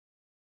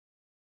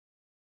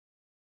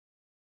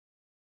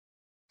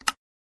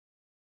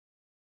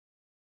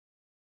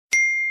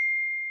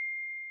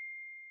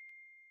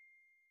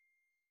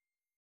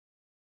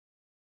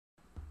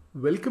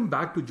Welcome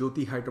back to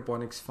Jyoti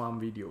Hydroponics farm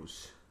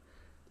videos.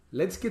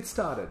 Let's get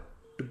started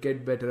to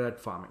get better at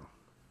farming.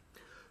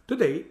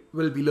 Today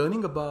we'll be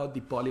learning about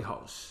the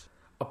polyhouse.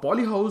 A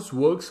polyhouse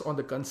works on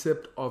the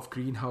concept of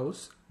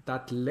greenhouse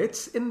that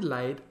lets in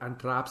light and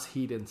traps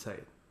heat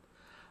inside.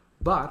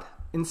 But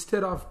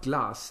instead of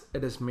glass,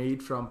 it is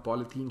made from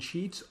polythene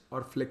sheets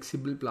or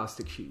flexible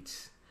plastic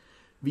sheets.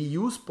 We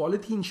use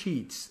polythene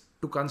sheets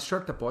to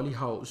construct a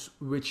polyhouse,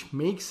 which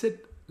makes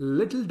it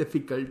little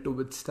difficult to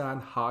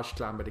withstand harsh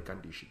climatic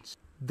conditions.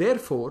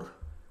 Therefore,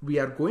 we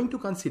are going to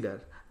consider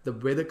the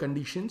weather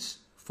conditions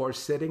for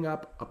setting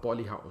up a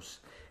polyhouse.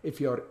 If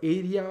your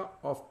area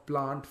of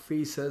plant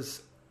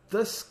faces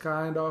this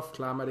kind of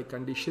climatic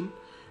condition,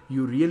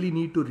 you really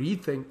need to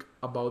rethink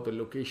about the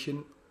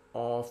location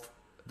of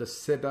the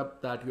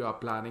setup that you are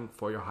planning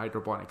for your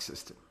hydroponic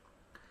system.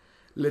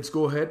 Let's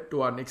go ahead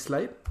to our next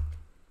slide.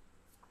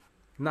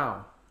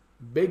 Now,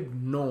 big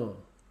no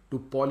to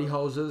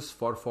polyhouses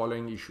for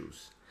following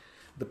issues.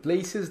 The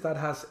places that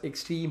has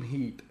extreme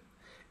heat.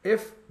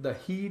 If the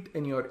heat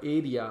in your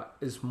area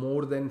is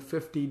more than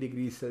 50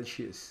 degrees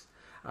Celsius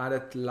and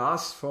it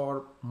lasts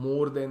for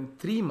more than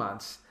 3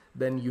 months,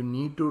 then you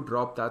need to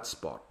drop that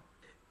spot.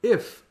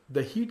 If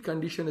the heat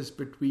condition is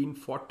between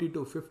 40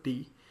 to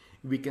 50,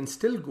 we can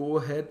still go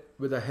ahead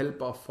with the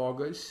help of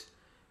foggers,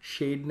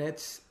 shade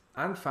nets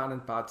and fan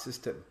and path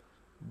system.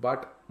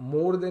 But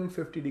more than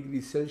 50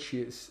 degrees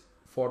Celsius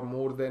for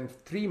more than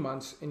 3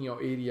 months in your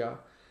area,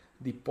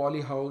 the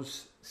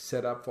polyhouse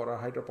setup for a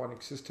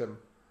hydroponic system,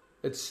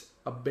 it's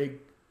a big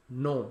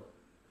no.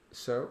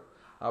 So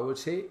I would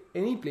say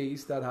any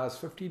place that has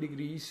 50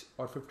 degrees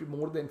or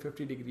more than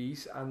 50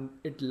 degrees and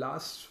it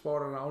lasts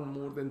for around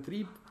more than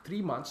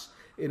three months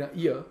in a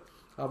year,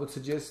 I would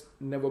suggest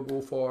never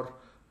go for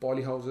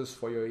polyhouses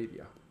for your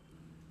area.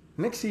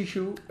 Next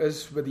issue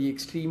is with the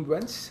extreme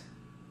winds.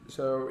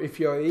 So if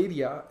your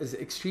area is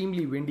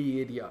extremely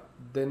windy area,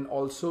 then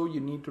also you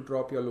need to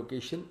drop your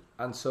location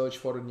and search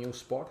for a new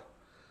spot.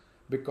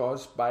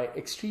 Because by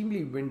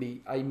extremely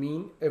windy, I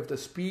mean if the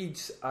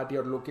speeds at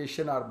your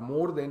location are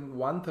more than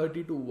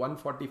 130 to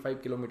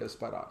 145 kilometers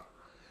per hour.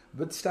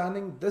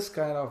 Withstanding this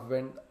kind of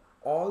wind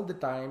all the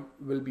time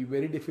will be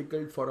very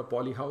difficult for a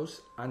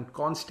polyhouse, and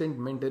constant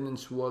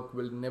maintenance work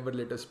will never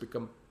let us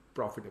become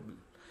profitable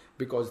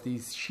because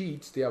these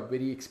sheets, they are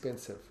very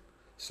expensive.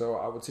 So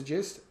I would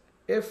suggest,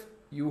 if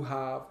you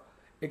have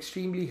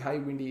extremely high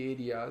windy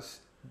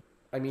areas,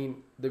 I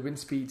mean the wind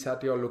speeds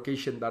at your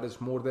location that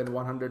is more than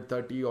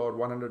 130 or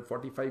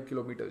 145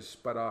 kilometers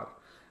per hour,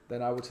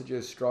 then I would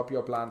suggest drop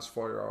your plants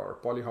for your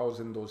polyhouse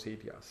in those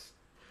areas.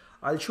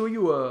 I'll show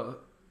you a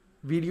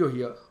video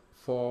here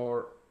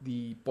for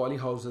the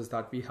polyhouses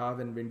that we have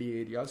in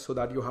windy areas so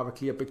that you have a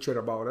clear picture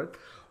about it,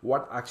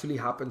 what actually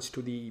happens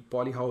to the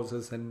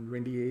polyhouses in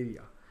windy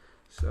area.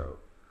 So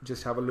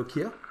just have a look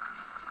here.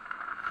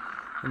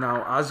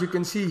 Now, as you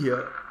can see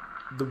here,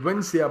 the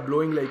winds, they are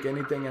blowing like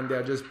anything and they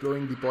are just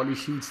blowing the poly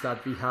sheets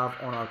that we have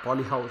on our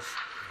polyhouse.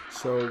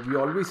 So we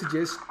always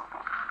suggest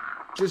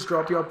just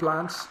drop your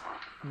plants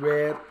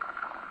where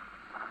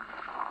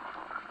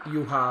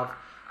you have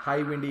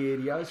high windy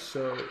areas.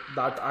 So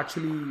that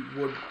actually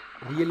would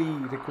really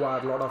require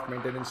a lot of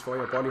maintenance for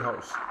your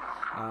polyhouse.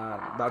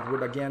 That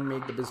would again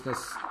make the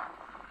business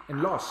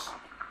in loss.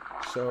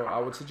 So I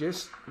would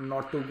suggest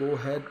not to go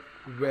ahead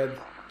with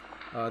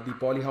the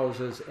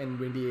polyhouses in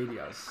windy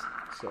areas.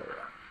 So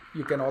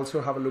you can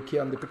also have a look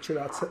here on the picture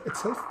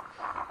itself,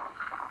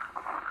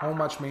 how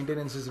much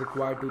maintenance is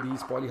required to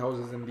these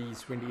polyhouses in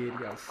these windy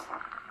areas.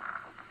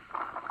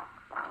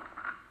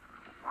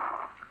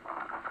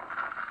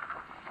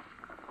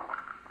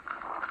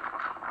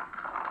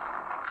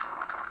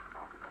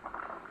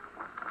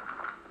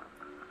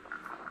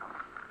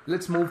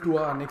 Let's move to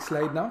our next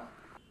slide now.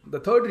 The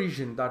third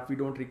region that we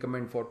don't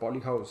recommend for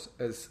polyhouse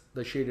is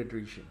the shaded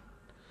region.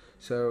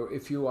 So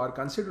if you are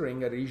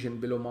considering a region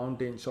below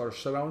mountains or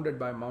surrounded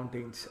by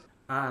mountains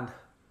and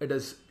it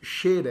is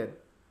shaded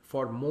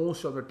for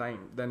most of the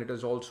time, then it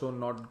is also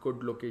not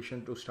good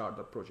location to start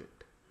the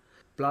project.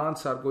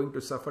 Plants are going to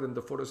suffer in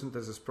the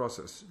photosynthesis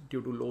process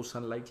due to low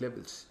sunlight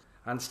levels.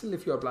 And still,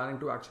 if you are planning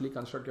to actually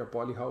construct your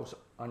polyhouse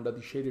under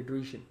the shaded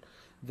region,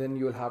 then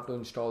you will have to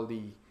install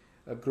the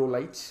grow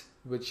lights,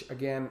 which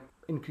again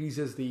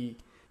increases the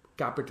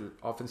capital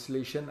of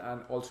installation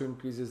and also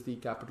increases the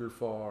capital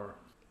for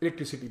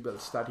electricity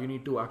bills that you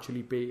need to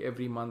actually pay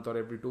every month or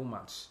every 2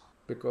 months,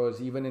 because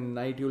even in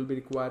night you'll be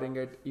requiring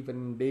it, even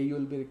in day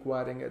you'll be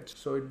requiring it.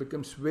 So it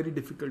becomes very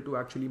difficult to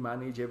actually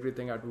manage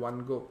everything at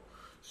one go.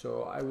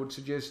 So I would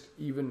suggest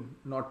even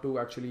not to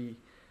actually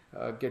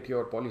get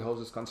your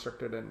polyhouses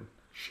constructed in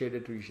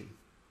shaded region.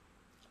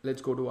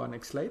 Let's go to our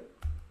next slide.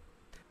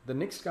 The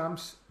next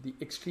comes the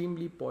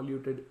extremely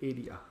polluted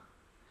area.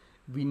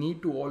 We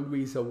need to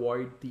always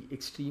avoid the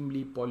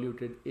extremely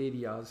polluted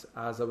areas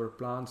as our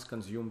plants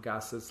consume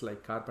gases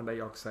like carbon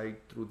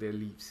dioxide through their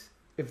leaves.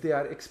 If they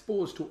are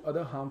exposed to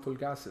other harmful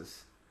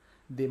gases,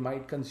 they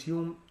might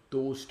consume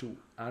those too,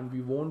 and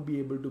we won't be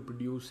able to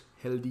produce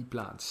healthy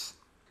plants.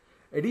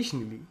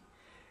 Additionally,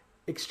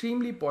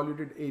 Extremely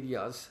polluted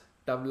areas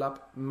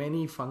develop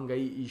many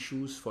fungi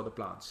issues for the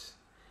plants.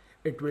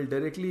 It will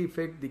directly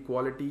affect the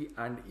quality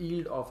and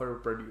yield of our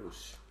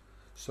produce.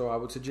 So I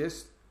would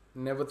suggest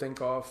never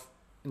think of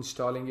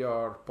installing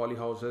your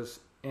polyhouses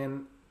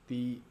in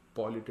the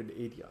polluted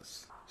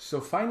areas. So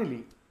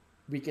finally,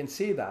 we can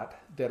say that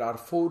there are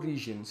 4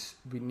 regions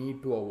we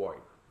need to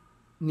avoid.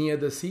 Near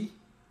the sea,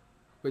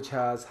 which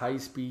has high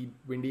speed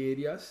windy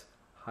areas,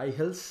 high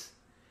hills,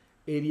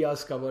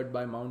 areas covered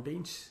by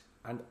mountains,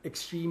 and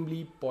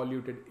extremely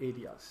polluted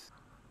areas.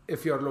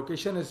 If your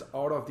location is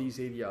out of these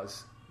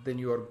areas, then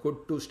you are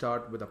good to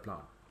start with a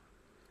plant.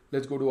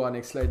 Let's go to our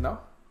next slide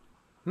now.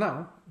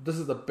 Now, this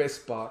is the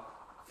best part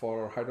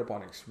for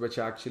hydroponics, which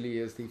actually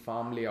is the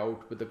farm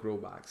layout with the grow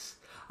bags.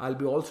 I'll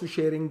be also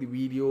sharing the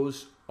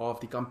videos of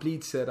the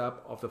complete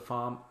setup of the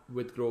farm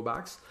with grow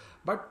bags.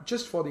 But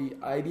just for the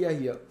idea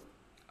here,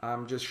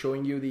 I'm just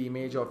showing you the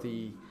image of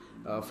the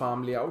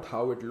farm layout,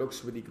 how it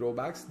looks with the grow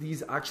bags.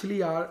 These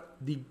actually are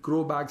the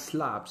grow bag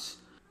slabs,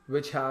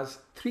 which has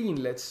 3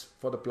 inlets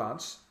for the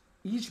plants.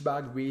 Each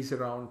bag weighs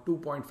around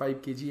 2.5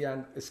 kg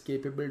and is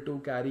capable to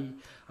carry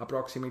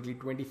approximately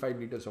 25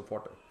 liters of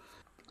water.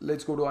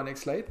 Let's go to our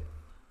next slide.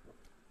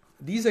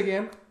 This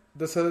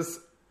is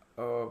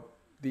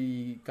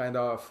the kind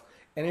of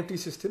NFT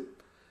system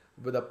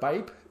with a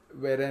pipe,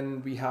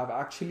 wherein we have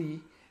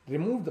actually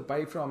removed the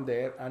pipe from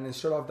there, and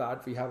instead of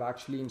that we have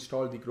actually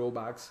installed the grow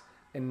bags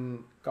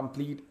in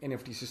complete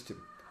NFT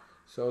system.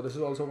 So this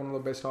is also one of the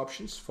best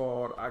options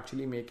for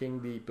actually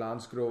making the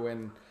plants grow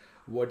in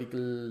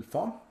vertical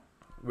form.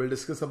 We'll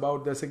discuss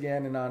about this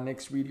again in our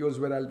next videos,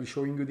 where I'll be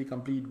showing you the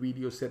complete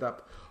video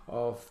setup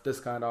of this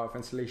kind of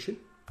installation.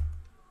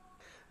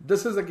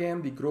 This is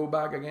again the grow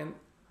bag again.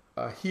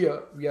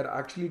 Here we are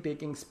actually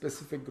taking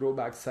specific grow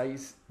bag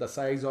size. The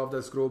size of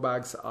this grow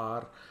bags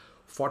are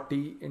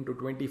 40 into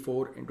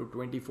 24 into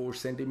 24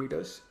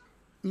 centimeters.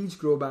 Each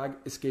grow bag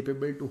is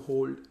capable to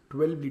hold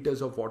 12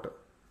 liters of water,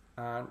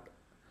 and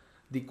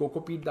the coco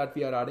peat that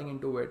we are adding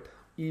into it,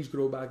 each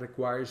grow bag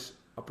requires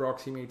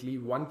approximately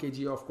 1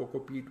 kg of coco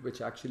peat,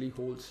 which actually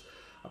holds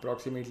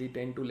approximately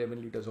 10 to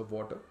 11 liters of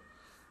water.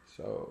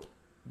 So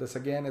this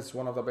again is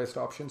one of the best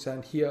options,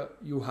 and here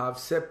you have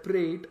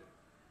separate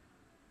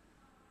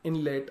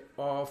inlet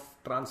of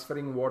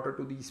transferring water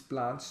to these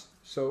plants.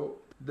 So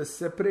the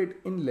separate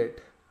inlet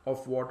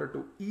of water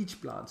to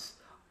each plants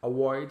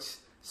avoids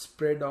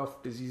spread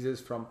of diseases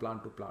from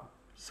plant to plant.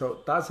 So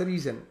that's the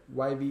reason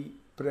why we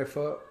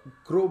prefer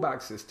grow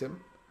bag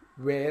system,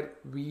 where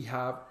we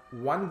have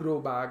 1 grow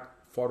bag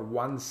for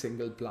 1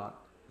 single plant,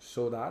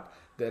 so that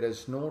there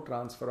is no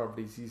transfer of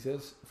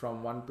diseases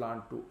from one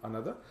plant to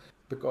another,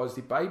 because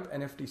the pipe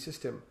NFT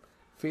system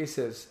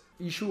faces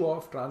issue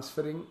of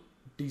transferring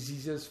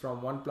diseases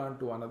from one plant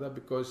to another,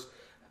 because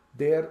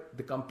there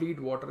the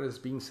complete water is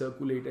being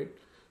circulated.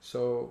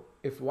 So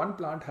if one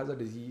plant has a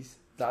disease,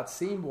 that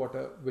same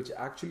water which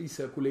actually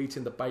circulates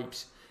in the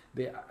pipes,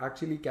 they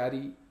actually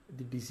carry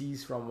the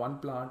disease from one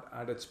plant,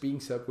 and it's being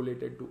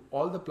circulated to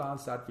all the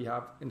plants that we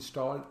have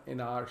installed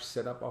in our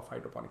setup of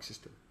hydroponic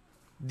system.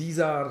 These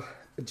are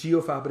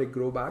Geofabric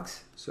Grow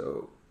Bags.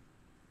 So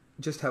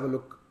just have a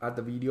look at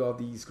the video of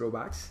these grow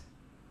bags.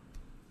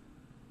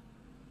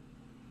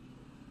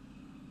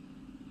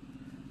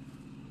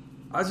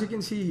 As you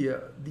can see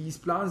here, these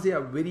plants, they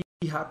are very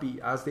happy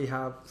as they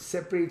have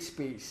separate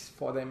space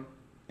for them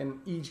in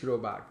each grow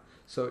bag.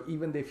 So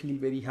even they feel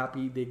very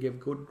happy, they give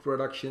good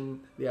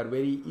production, they are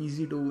very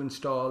easy to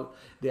install,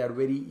 they are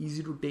very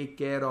easy to take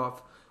care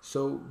of.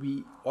 So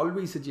we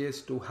always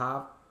suggest to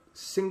have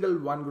single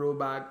 1 grow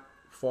bag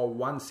for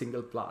 1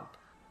 single plant.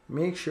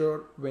 Make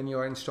sure when you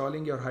are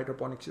installing your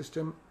hydroponic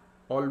system,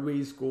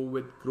 always go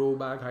with grow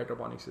bag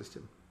hydroponic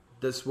system.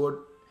 This would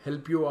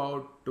help you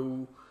out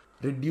to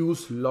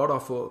reduce lot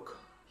of work.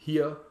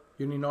 Here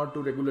you need not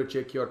to regular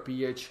check your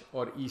pH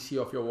or EC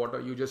of your water.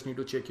 You just need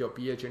to check your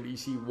pH and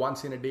EC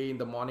once in a day in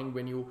the morning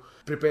when you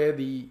prepare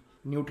the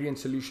nutrient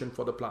solution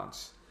for the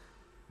plants.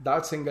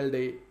 That single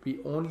day, we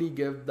only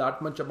give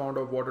that much amount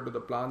of water to the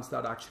plants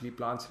that actually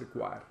plants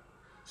require.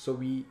 So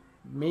we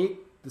make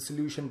the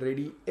solution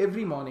ready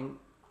every morning,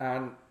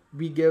 and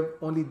we give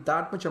only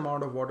that much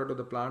amount of water to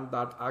the plant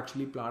that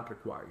actually plant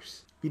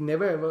requires. We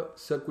never ever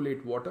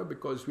circulate water,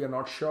 because we are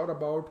not sure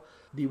about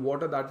the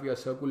water that we are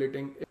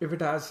circulating, if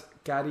it has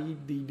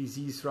carried the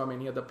disease from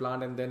any other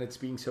plant and then it's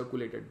being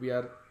circulated. We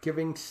are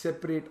giving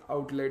separate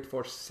outlet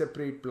for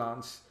separate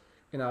plants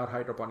in our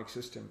hydroponic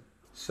system.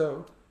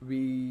 So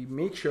we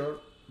make sure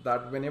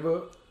that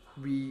whenever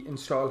we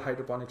install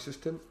hydroponic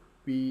system,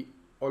 we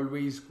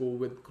always go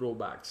with grow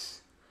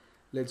bags.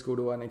 Let's go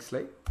to our next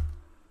slide.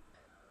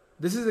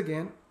 This is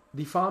again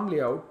the farm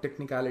layout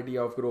technicality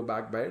of grow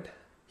bag bed.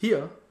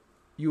 Here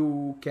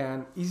you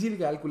can easily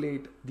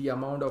calculate the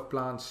amount of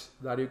plants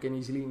that you can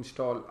easily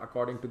install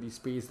according to the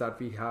space that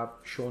we have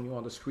shown you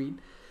on the screen.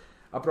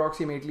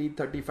 Approximately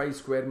 35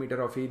 square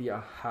meter of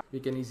area, we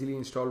can easily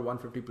install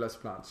 150 plus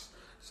plants.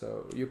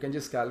 So you can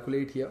just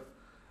calculate here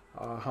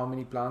how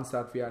many plants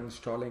that we are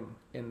installing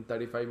in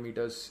 35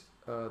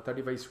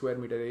 square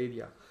meter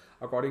area.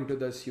 According to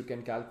this, you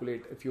can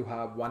calculate if you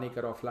have 1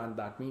 acre of land,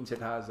 that means it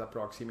has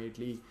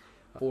approximately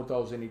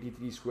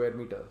 4083 square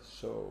meters.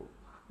 So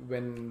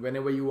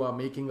whenever you are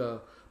making a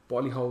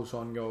polyhouse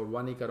on your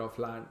 1 acre of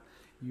land,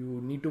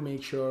 you need to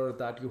make sure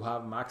that you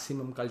have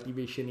maximum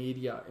cultivation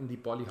area in the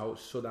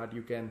polyhouse so that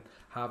you can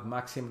have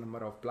maximum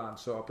number of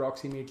plants. So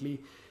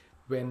approximately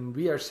when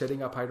we are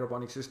setting up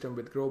hydroponic system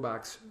with grow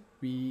bags,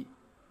 we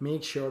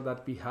make sure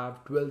that we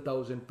have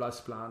 12,000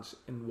 plus plants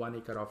in 1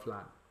 acre of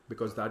land,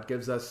 because that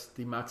gives us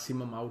the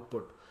maximum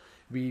output.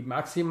 The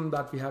maximum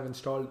that we have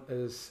installed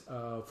is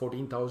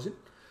 14,000,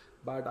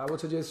 but I would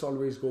suggest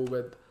always go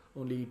with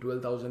only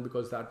 12,000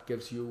 because that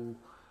gives you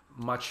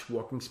much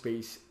working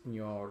space in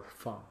your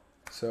farm.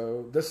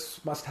 So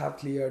this must have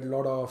cleared a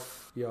lot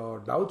of your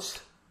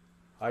doubts.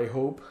 I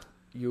hope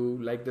you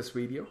like this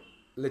video.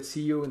 Let's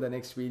see you in the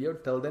next video.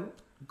 Till then,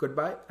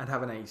 goodbye and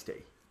have a nice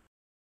day.